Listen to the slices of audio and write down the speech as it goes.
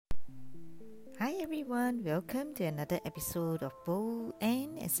everyone, welcome to another episode of Bold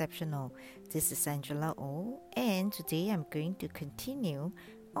and Exceptional. This is Angela O, and today I'm going to continue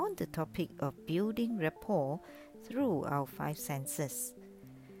on the topic of building rapport through our five senses.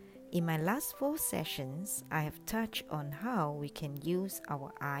 In my last 4 sessions, I have touched on how we can use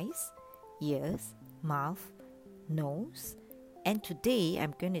our eyes, ears, mouth, nose, and today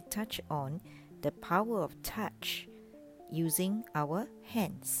I'm going to touch on the power of touch using our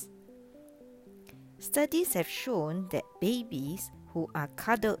hands. Studies have shown that babies who are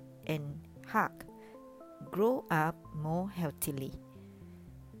cuddled and hugged grow up more healthily.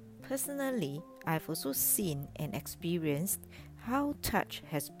 Personally, I've also seen and experienced how touch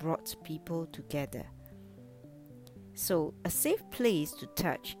has brought people together. So, a safe place to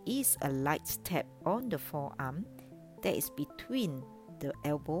touch is a light tap on the forearm that is between the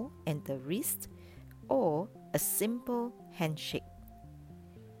elbow and the wrist, or a simple handshake.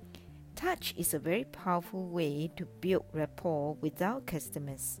 Touch is a very powerful way to build rapport with our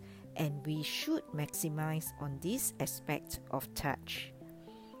customers, and we should maximize on this aspect of touch.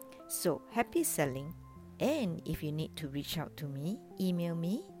 So, happy selling, and if you need to reach out to me, email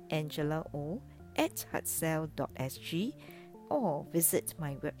me angelao@heartsell.sg or visit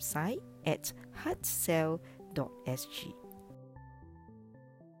my website at heartsell.sg.